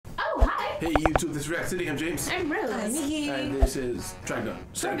Hey YouTube, this is React City. I'm James. I'm Rose. And this is Trigun,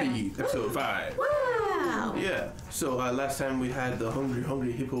 Stampede, episode 5. Wow. Yeah, so last time we had the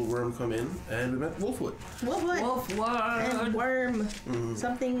hungry hippo worm come in, and we met Wolfwood. Wolfwood. And worm.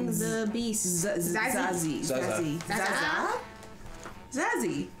 Something the beast. Zazzy.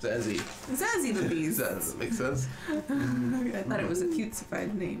 Zazzy the beast. That makes sense. I thought it was a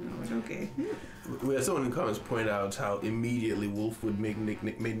cutesified name. But okay. We had someone in the comments point out how immediately Wolfwood made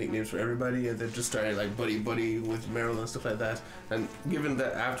nicknames for everybody, and they're just starting like buddy with Meryl and stuff like that. And given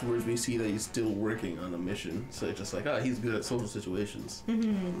that afterwards we see that he's still working on a mission, so it's just like, he's good at social situations.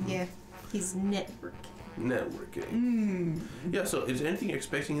 Yeah, he's networking. Yeah, so is there anything you're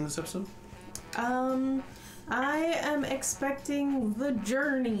expecting in this episode? I am expecting the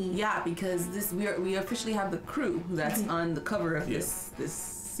journey. Yeah, because we officially have the crew that's on the cover of this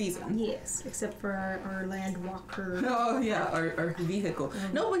season. Yes, except for our land walker. Oh yeah, our vehicle.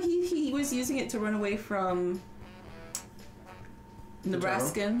 No, but he was using it to run away from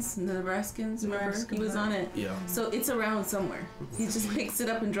Nebraskans. Remember? He was on it. Yeah. So it's around somewhere. He just picks it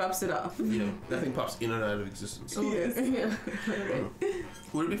up and drops it off. Yeah, that thing pops in and out of existence. Yes. Yeah.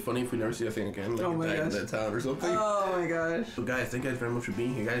 Would it be funny if we never see that thing again, like back in that town or something? Oh my gosh. So guys, thank you guys very much for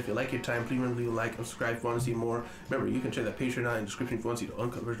being here. Guys, if you like your time, please remember to leave a like and subscribe if you want to see more. Remember, you can check that Patreon out in the description if you want to see the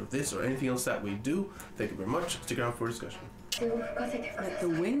uncut version of this or anything else that we do. Thank you very much. Stick around for a discussion. Let the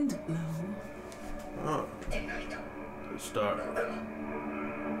wind blow. Oh. Good start.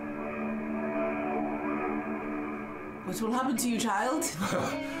 What will happen to you, child?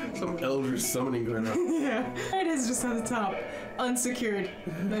 Some elder summoning going on. Yeah, it is just on the top, unsecured.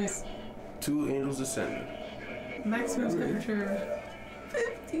 Nice. 2 angels descended. Maximum temperature.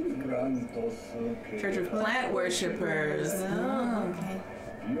 15 degrees. Church of Plant Worshippers. Oh, okay.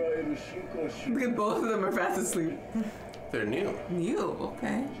 Look at both of them are fast asleep. They're new. New,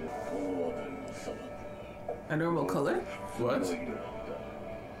 okay. A normal color? What?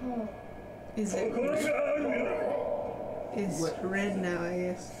 Is it? It's red now, I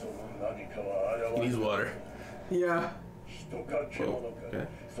guess. He needs water. Yeah. Oh, okay.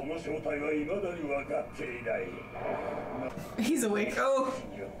 He's awake. Oh!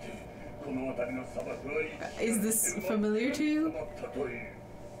 Is this familiar to you?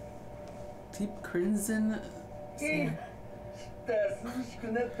 Deep crimson.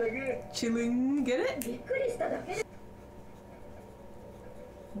 Chilling, get it?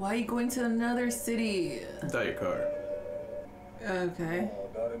 Why are you going to another city? Die your car. Okay.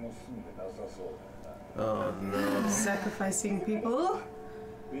 Oh no. Sacrificing people?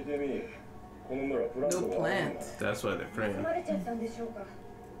 No plant. That's why they're praying.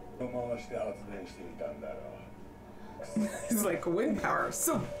 It's like wind power.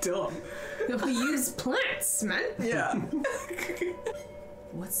 So dumb. We use plants, man. Yeah.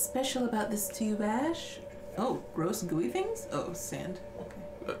 What's special about this tube, Ash? Oh, gross gooey things? Oh, sand. Okay.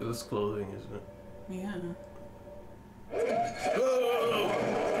 This clothing, isn't it? Yeah. Oh!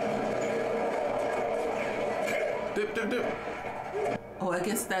 Dip. Oh, I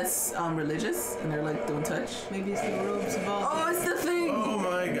guess that's religious, and they're like, don't touch. Maybe it's the robes of all. Oh, it's the thing! Oh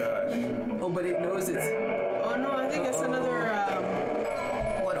my gosh. Oh, but it knows it's... Oh no, I think it's another,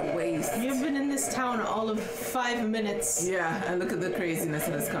 What a waste. You've been in this town all of 5 minutes. Yeah, and look at the craziness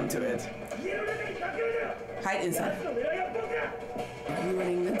that has come to it. Hide inside.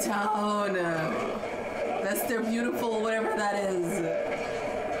 Ruining the town. That's their beautiful whatever that is.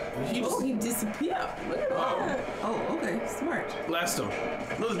 Oh, he disappeared. Look at that. Oh, okay, smart. Blast him.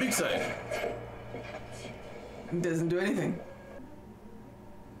 No, the big side. Doesn't do anything.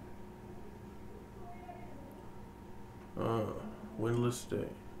 Windless day.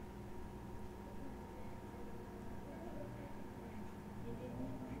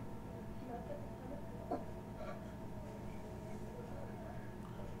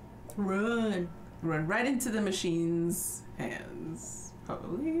 Run. Run right into the machine's hands,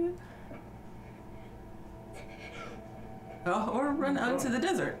 probably. Oh, or run out into the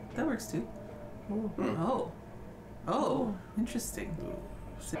desert. That works too. Oh, interesting.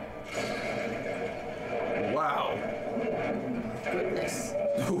 Wow. Goodness.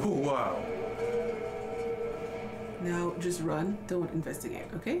 Wow. Now just run. Don't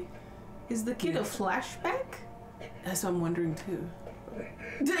investigate, okay? Is the kid a flashback? That's what I'm wondering too.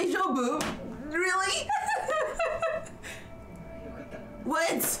 Deja vu? Really?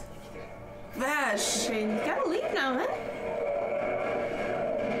 What? Vash. Shane, you gotta leave now, man.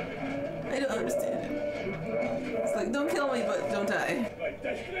 I don't understand it. It's like, don't kill me, but don't die. Oh my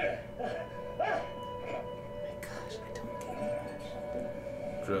gosh, I don't get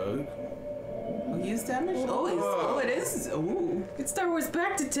it. Drug. Oh, use damage? Oh, it is. Oh. It's Star Wars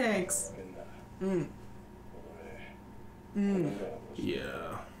back to tanks.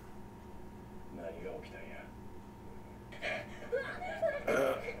 Yeah.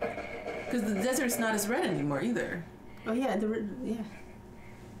 Because the desert's not as red anymore either. Oh yeah, yeah.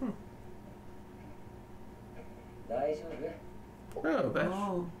 Oh, Bash.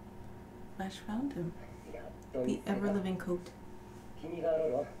 Oh, Bash found him. The ever-living coat.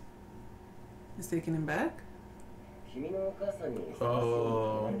 Is taking him back?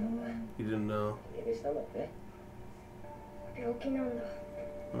 Oh, he didn't know.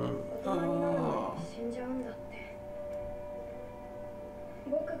 Oh.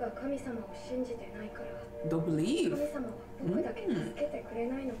 Don't believe.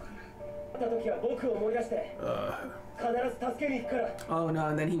 Oh no,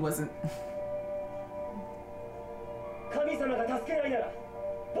 and then he wasn't.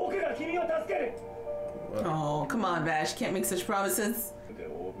 Oh, come on, Vash. Can't make such promises.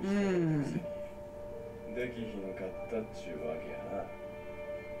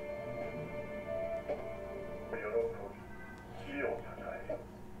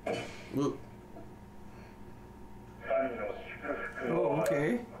 Whoop. Oh,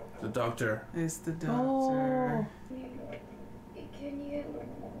 okay. The doctor. It's the doctor.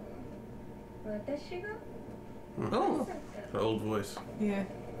 Oh. Her old voice. Yeah.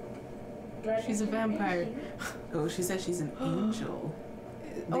 She's a vampire. Oh, she said she's an angel.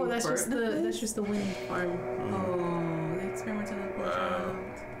 Oh, that's just the wind farm. Oh, the experimental child.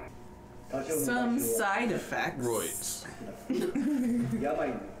 Some side effects. Roids.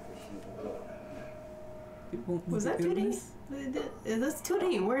 Was that 2D? That's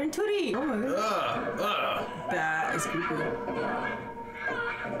 2D. We're in 2D. Oh my god. That is creepy.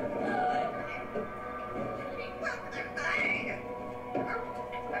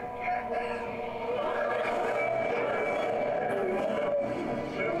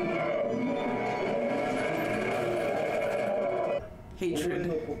 Hatred.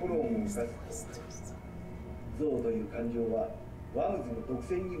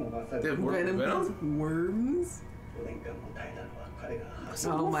 Venom? Worms?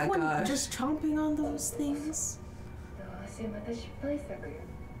 Oh my gosh. Just chomping on those things.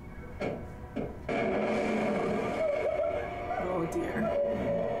 Oh dear.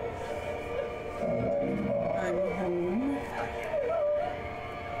 I'm home.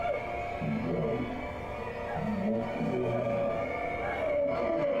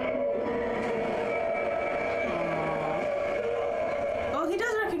 Oh, he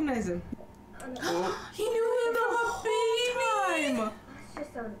does recognize him. He knew him the whole time.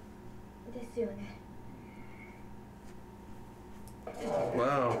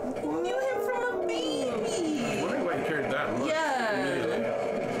 Wow. He knew him from a baby. I wonder why he cared that much. Yeah.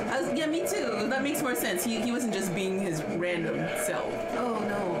 Yeah, me too. That makes more sense. He wasn't just being his random self. Oh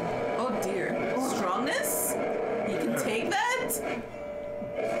no. Oh dear. Strongness? He can take that?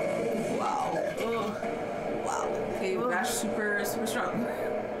 Wow. Wow. Okay, Vash super strong.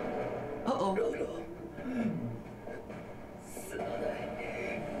 Uh-oh.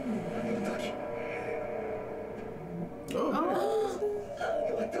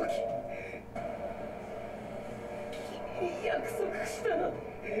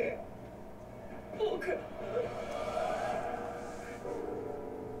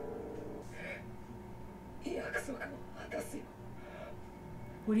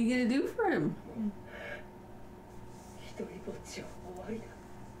 What are you gonna do for him?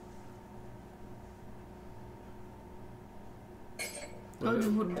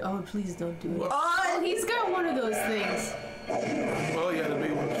 Oh, please don't do it. Oh, He's got one of those things. Oh, yeah, the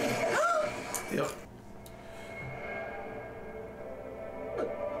big one. Yep.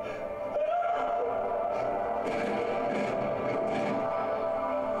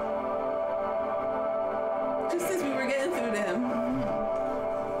 just as we were getting through to him.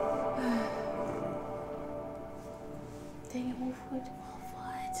 Dang it, Wolfwood.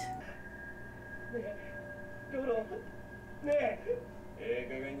 What?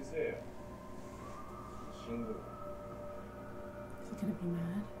 Is he gonna be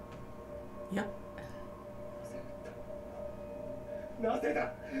mad? Yep.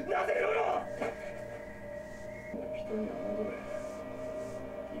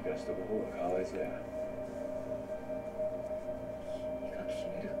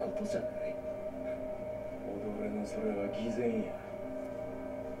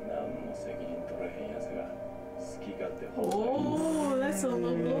 Oh, that's a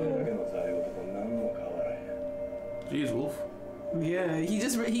low. Jeez, Wolf. Yeah,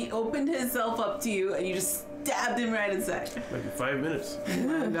 he opened himself up to you and you just stabbed him right inside. Like in 5 minutes. Oh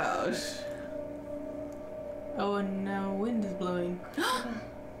my gosh. Oh, and now wind is blowing.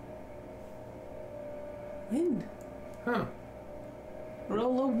 Wind. Huh.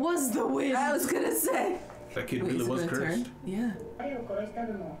 Rolo was the wind. I was gonna say. That kid really was cursed. Turn? Yeah.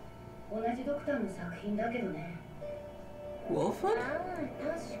 Wolfwood?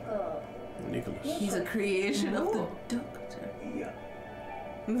 Nicholas. He's a creation of the Doctor.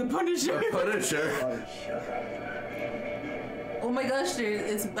 The Punisher. The Punisher. Oh my gosh,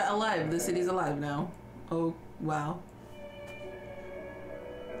 it's alive. The city's alive now. Oh, wow.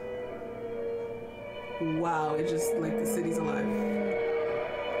 Wow, it's just like the city's alive.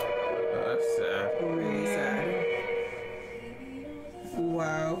 Oh, that's sad. Really sad.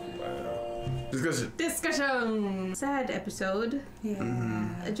 Wow. Discussion. Sad episode.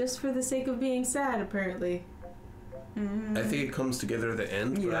 Yeah. Just for the sake of being sad, apparently. I think it comes together at the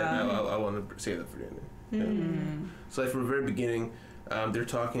end, but I want to say that for the ending. Yeah. So like from the very beginning, they're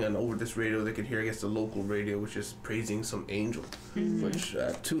talking on over this radio. They could hear, I guess, the local radio, which is praising some angel, which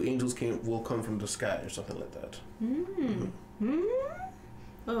 2 angels will come from the sky or something like that.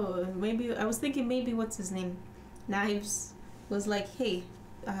 Oh, maybe I was thinking maybe what's his name, Knives, was like, hey,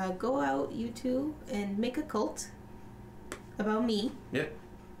 go out you two and make a cult about me. Yeah.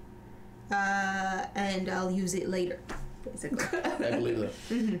 And I'll use it later, basically. I believe that.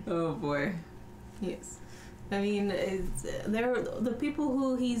 Oh boy. Yes. I mean, they're the people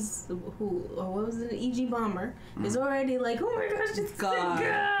what was it, E.G. Bomber, is already like, oh my gosh, it's God. the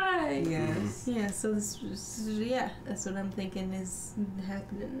guy! Yes. Yeah, so that's what I'm thinking is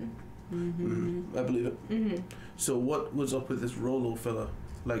happening. I believe it. So what was up with this Rolo fella?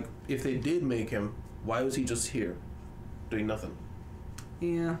 Like, if they did make him, why was he just here, doing nothing?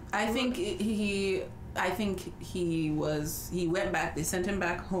 Yeah, I think he went back. They sent him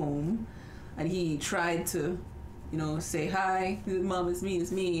back home, and he tried to, say hi. Mom, it's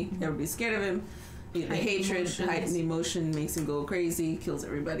me. Everybody's scared of him. The hatred, heightened emotion makes him go crazy, kills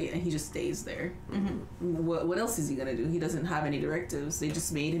everybody, and he just stays there. What else is he gonna do? He doesn't have any directives. They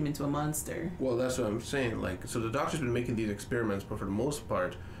just made him into a monster. Well, that's what I'm saying. Like, so the Doctor's been making these experiments, but for the most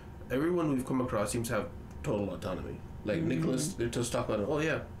part, everyone we've come across seems to have total autonomy. Like Nicholas, they just talk about, oh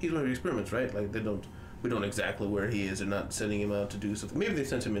yeah, he's doing experiments, right? Like we don't exactly where he is. They're not sending him out to do something. Maybe they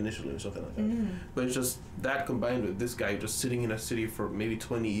sent him initially or something like that. But it's just that combined with this guy just sitting in a city for maybe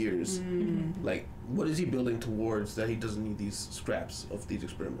 20 years. Like, what is he building towards that he doesn't need these scraps of these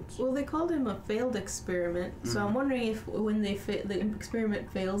experiments? Well, they called him a failed experiment, so I'm wondering if when the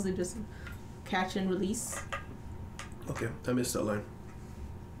experiment fails, they just catch and release. Okay, I missed that line.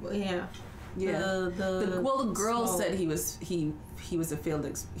 Well, yeah. Yeah. The girl said he was a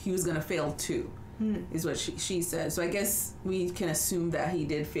failed. He was gonna fail too. Is what she said. So I guess we can assume that he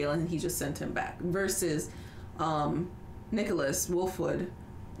did fail and he just sent him back. Versus Nicholas Wolfwood,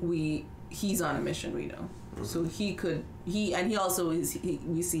 he's on a mission, we know. So he also is.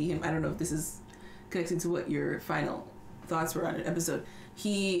 We see him. I don't know if this is connected to what your final thoughts were on an episode.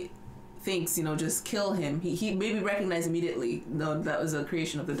 He thinks, just kill him. He maybe recognized immediately, no, that was a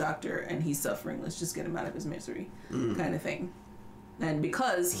creation of the Doctor and he's suffering. Let's just get him out of his misery, kind of thing. And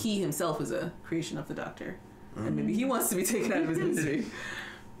because he himself is a creation of the Doctor, and maybe he wants to be taken out of his misery.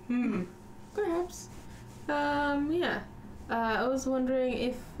 Perhaps. Yeah. I was wondering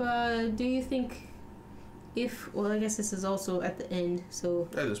if, do you think well, I guess this is also at the end, so...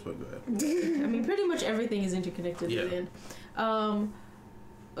 At this point, go ahead. I mean, pretty much everything is interconnected at the end.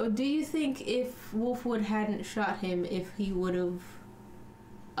 Do you think if Wolfwood hadn't shot him, if he would have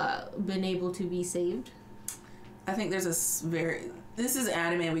been able to be saved? I think there's this is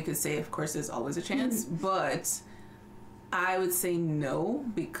anime, we could say, of course, there's always a chance, but I would say no,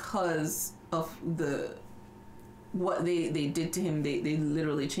 because of what they did to him. They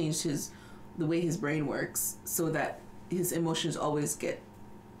literally changed the way his brain works so that his emotions always get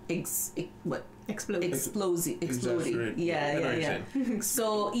exploding. Yeah.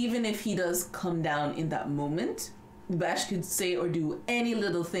 So even if he does come down in that moment, Bash could say or do any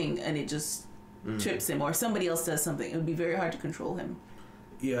little thing and it just trips him, or somebody else does something. It would be very hard to control him.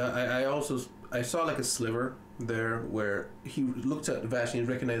 Yeah, I saw like a sliver there where he looked at Vash and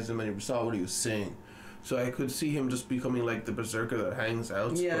he recognized him and he saw what he was saying. So I could see him just becoming like the berserker that hangs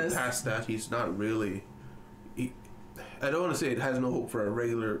out. Yes. But past that, he's not really... I don't want to say it has no hope for a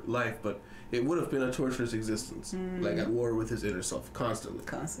regular life, but it would have been a torturous existence. Like at war with his inner self, constantly.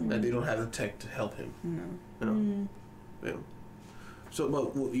 And they don't have the tech to help him. No. Yeah. So,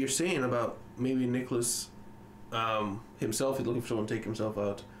 but what you're saying about maybe Nicholas himself, he's looking for someone to take himself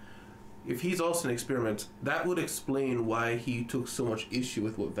out. If he's also an experiment, that would explain why he took so much issue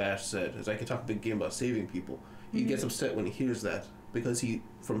with what Vash said. As I can talk a big game about saving people. He gets upset when he hears that, because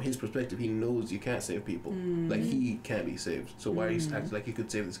from his perspective, he knows you can't save people. Like, he can't be saved. So why are you acting like you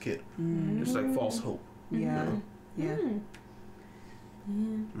could save this kid? It's like false hope. Yeah. Mm-hmm. Yeah.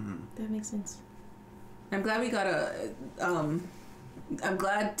 Mm. Yeah. That makes sense. I'm glad we got I'm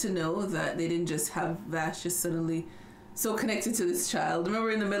glad to know that they didn't just have Vash just suddenly so connected to this child.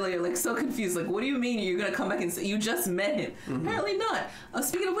 Remember in the middle you're like so confused, like what do you mean you're gonna come back and say you just met him? Apparently not.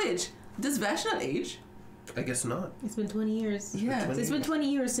 Speaking of which, does Vash not age? I guess not. It's been 20 years. Yeah. It's been 20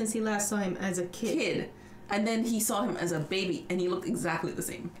 years since he last saw him as a kid. And then he saw him as a baby and he looked exactly the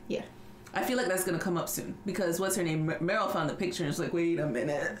same. Yeah. I feel like that's gonna come up soon because what's her name? Meryl found the picture and it's like, wait a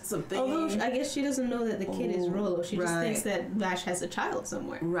minute, something. Although I guess she doesn't know that the kid is Rolo. She just right. thinks that Vash has a child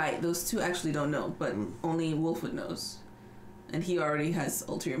somewhere. Right. Those two actually don't know, but only Wolfwood knows, and he already has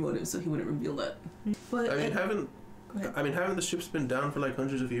ulterior motives, so he wouldn't reveal that. But I mean, haven't the ships been down for like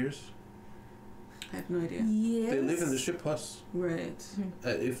hundreds of years? I have no idea. yes. They live in the ship huts. Right.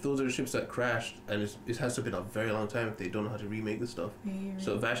 If those are the ships that crashed, and it has to have been a very long time if they don't know how to remake this stuff. Yeah, you're right.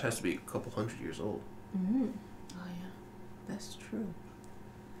 So Vash has to be a couple hundred years old. Mm-hmm. Oh yeah, that's true.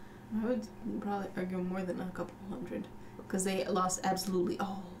 I would probably argue more than a couple hundred because they lost absolutely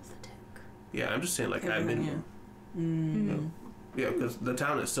all the tech. Yeah, I'm just saying, like, Everything, yeah, because the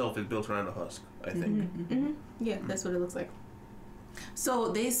town itself is built around a husk, I think. Mm-hmm. Yeah, that's what it looks like.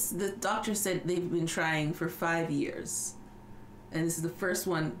 So the doctor said they've been trying for 5 years, and this is the first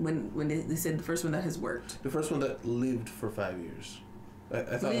one when they said the first one that has worked. The first one that lived for 5 years. I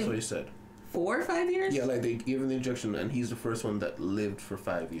thought that's what he said. 4 or 5 years? Yeah, like they gave him the injection, and he's the first one that lived for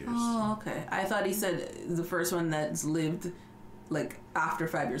 5 years. Oh, okay. I thought he said the first one that's lived, like after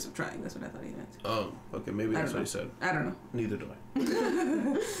 5 years of trying. That's what I thought he meant. Okay, maybe that's what he said. I don't know. Neither do I.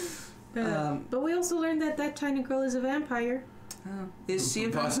 But we also learned that tiny girl is a vampire. Oh. Is she a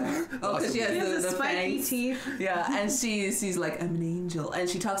vampire? Oh, because she has the spiky fangs. teeth. Yeah, and she's like, I'm an angel, and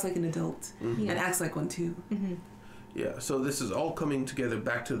she talks like an adult and acts like one too. Mm-hmm. Yeah, so this is all coming together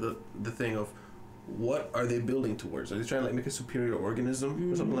back to the thing of what are they building towards? Are they trying to like make a superior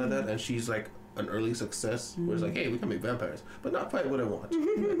organism or something like that? And she's like an early success where it's like, hey, we can make vampires, but not quite what I want.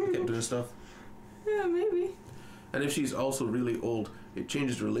 We kept doing stuff. Yeah, maybe. And if she's also really old, it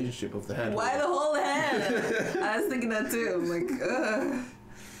changes the relationship of the hand. Why the whole hand? I was thinking that too. I'm like, ugh.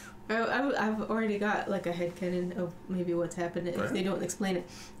 I've already got like a headcanon of maybe what's happened if they don't explain it.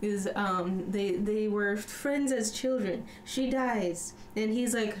 Is they were friends as children. She dies and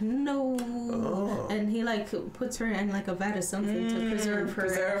he's like no, and he like puts her in like a vat of something to preserve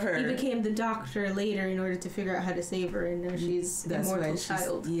her. He became the doctor later in order to figure out how to save her, and now she's an immortal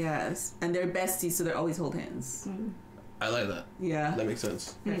child. Yes, and they're besties, so they always hold hands. I like that. Yeah, that makes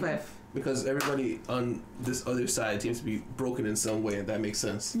sense. Five. Because everybody on this other side seems to be broken in some way, and that makes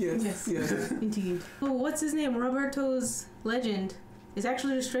sense. Yes. Indeed. Oh, what's his name? Roberto's legend is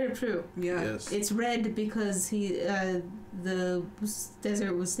actually just straight up true. Yeah. Yes. It's red because the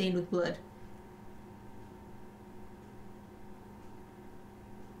desert was stained with blood.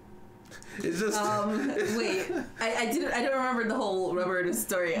 It's just wait. I don't remember the whole Roberto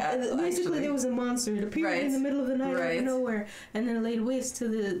story. Basically, there was a monster. It appeared in the middle of the night out of nowhere, and then laid waste to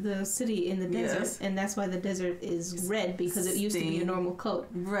the city in the desert, and that's why the desert is red because it used to be a normal color.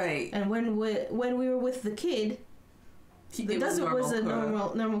 Right. And when we were with the kid, the desert was a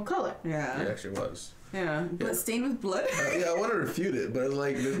normal color. Yeah. It actually was. Yeah, but stained with blood? I want to refute it, but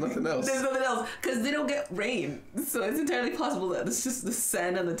like, there's nothing else. There's nothing else, because they don't get rain, so it's entirely possible that it's just the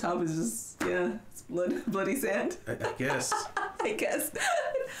sand on the top is just, it's bloody sand. I guess. I guess.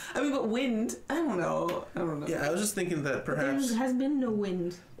 I mean, but wind, I don't know. Yeah, I was just thinking that perhaps... There has been no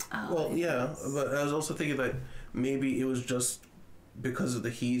wind. Well, yeah, but I was also thinking that maybe it was just because of the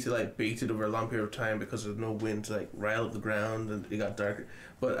heat, it like baked it over a long period of time because of no wind to like rile up the ground and it got darker.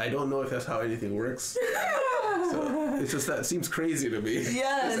 But I don't know if that's how anything works. So it's just that it seems crazy to me.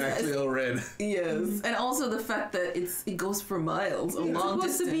 Yes. It's actually all red. Yes. And also the fact that it goes for miles, a long distance.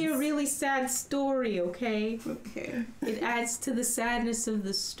 It's supposed to be a really sad story, okay? Okay. It adds to the sadness of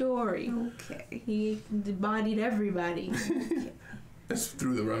the story. Okay. He embodied everybody. Just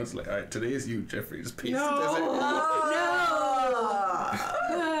threw the rounds like, all right, today is you, Jeffrey. Just paste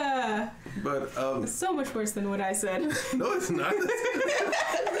But it's so much worse than what I said. No, it's not.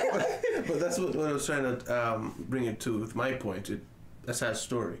 but that's what I was trying to bring it to with my point. A sad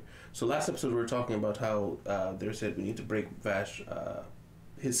story. So last episode we were talking about how they said we need to break Vash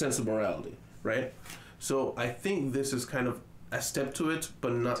his sense of morality, right? So I think this is kind of a step to it,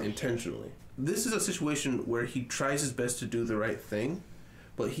 but not intentionally. This is a situation where he tries his best to do the right thing,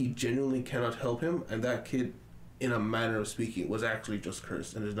 but he genuinely cannot help him, and that kid, in a manner of speaking, was actually just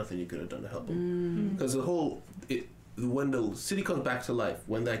cursed, and there's nothing you could have done to help him. Because the when the city comes back to life,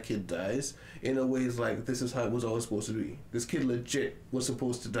 when that kid dies, in a way, it's like this is how it was always supposed to be. This kid legit was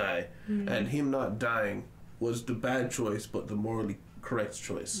supposed to die, and him not dying was the bad choice, but the morally correct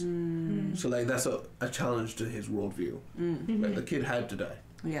choice. So like that's a challenge to his worldview. Like the kid had to die.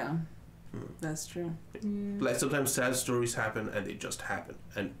 Yeah, that's true. Like sometimes sad stories happen and they just happen,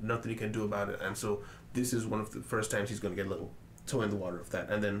 and nothing you can do about it. And so this is one of the first times he's going to get a little toe in the water of that,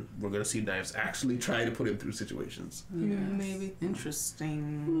 and then we're going to see Knives actually try to put him through situations. Maybe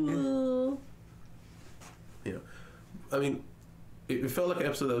interesting. You know, I mean, it felt like an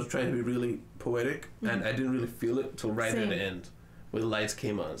episode that was trying to be really poetic, and I didn't really feel it till right at the end, where the lights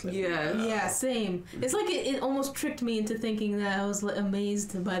came on. It's like, yeah, same. It's like it almost tricked me into thinking that I was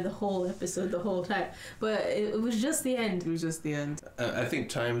amazed by the whole episode the whole time, but it was just the end. It was just the end. I think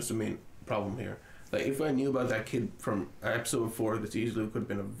time is the main problem here. Like, if I knew about that kid from episode before, this easily could have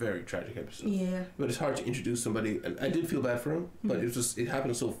been a very tragic episode. Yeah. But it's hard to introduce somebody, and I did feel bad for him, but it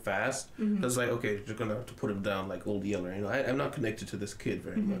happened so fast. I was like, okay, you're gonna have to put him down like Old Yeller. You know, I'm not connected to this kid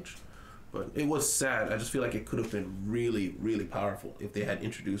very much. But it was sad. I just feel like it could have been really, really powerful if they had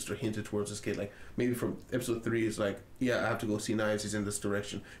introduced or hinted towards this kid. Like, maybe from episode 3, it's like, yeah, I have to go see Knives, he's in this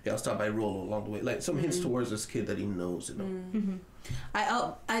direction. Yeah, I'll stop by Rollo along the way. Like, some hints towards this kid that he knows, you know.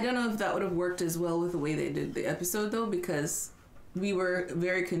 I don't know if that would have worked as well with the way they did the episode, though, because we were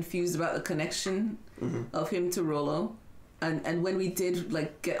very confused about the connection of him to Rollo. And when we did,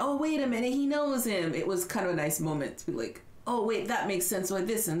 like, get, oh, wait a minute, he knows him, it was kind of a nice moment to be like, oh wait, that makes sense. Why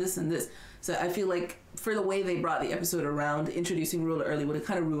this and this and this. So I feel like for the way they brought the episode around, introducing Rollo early would have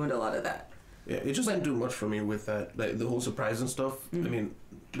kind of ruined a lot of that. Yeah, it just didn't do much for me with that, like the whole surprise and stuff. I mean,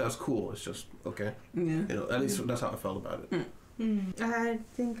 that's cool. It's just okay. Yeah. You know, at least that's how I felt about it. I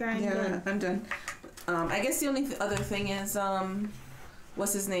think I'm done. I'm done. I guess the only other thing is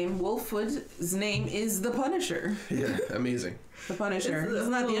what's his name? Wolfwood's name is the Punisher. Yeah, amazing. The Punisher. It's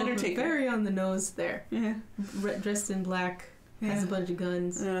not the Undertaker. Very on the nose there. Yeah. Dressed in black. Has a bunch of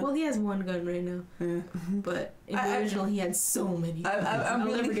guns. Yeah. Well, he has one gun right now. Yeah. But in the original, he had so many. I'll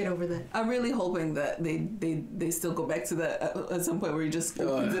really, never get over that. I'm really hoping that they still go back to that at some point where he just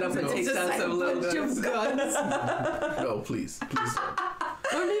opens it up and takes down some little guns. No, please don't.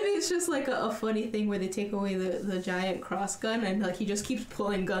 Or maybe it's just like a funny thing where they take away the giant cross gun and like he just keeps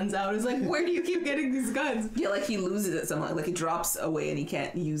pulling guns out. It's like, where do you keep getting these guns? Yeah, like he loses it somehow. Like it drops away and he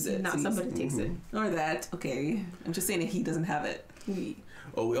can't use it. No, somebody takes it. Or that. Okay. I'm just saying that he doesn't have it.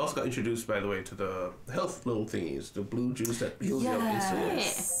 Oh, we also got introduced, by the way, to the health little thingies. The blue juice that heals you up instantly.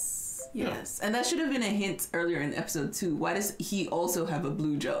 Yes, and that should have been a hint earlier in episode 2. Why does he also have a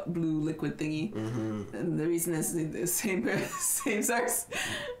blue liquid thingy? And the reason is the same source.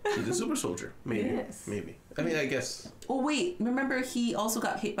 He's a super soldier. Maybe. I mean, I guess. Oh wait, remember he also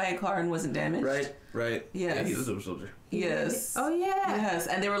got hit by a car and wasn't damaged? Right. Yes. Yeah, he's a super soldier. Yes. Oh yeah. Yes,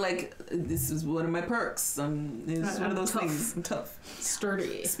 and they were like, "This is one of my perks. It's one of those things. I'm tough,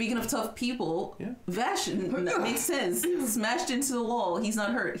 sturdy." Speaking of tough people, Vash, that makes sense. Smashed into the wall. He's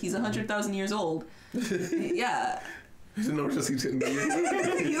not hurt. He's 100,000 years old. Yeah. He's a He's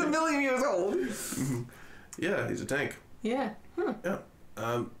a million years old. Yeah, he's a tank. Yeah. Yeah.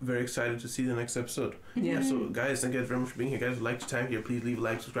 I'm very excited to see the next episode. Yeah. So, guys, thank you guys very much for being here. Guys, if you like your time here, please leave a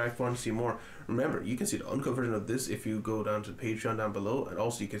like, subscribe if you want to see more. Remember, you can see the uncut version of this if you go down to Patreon down below, and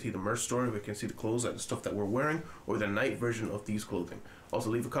also you can see the merch story where you can see the clothes, like the stuff that we're wearing, or the night version of these clothing. Also,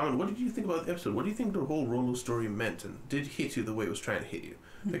 leave a comment. What did you think about the episode? What do you think the whole Rollo story meant, and did it hit you the way it was trying to hit you?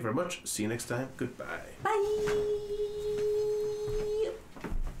 Thank you very much. See you next time. Goodbye. Bye.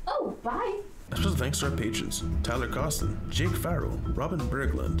 Oh, bye. Special thanks to our patrons, Tyler Costin, Jake Farrell, Robin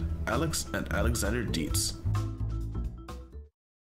Berglund, Alex, and Alexander Dietz.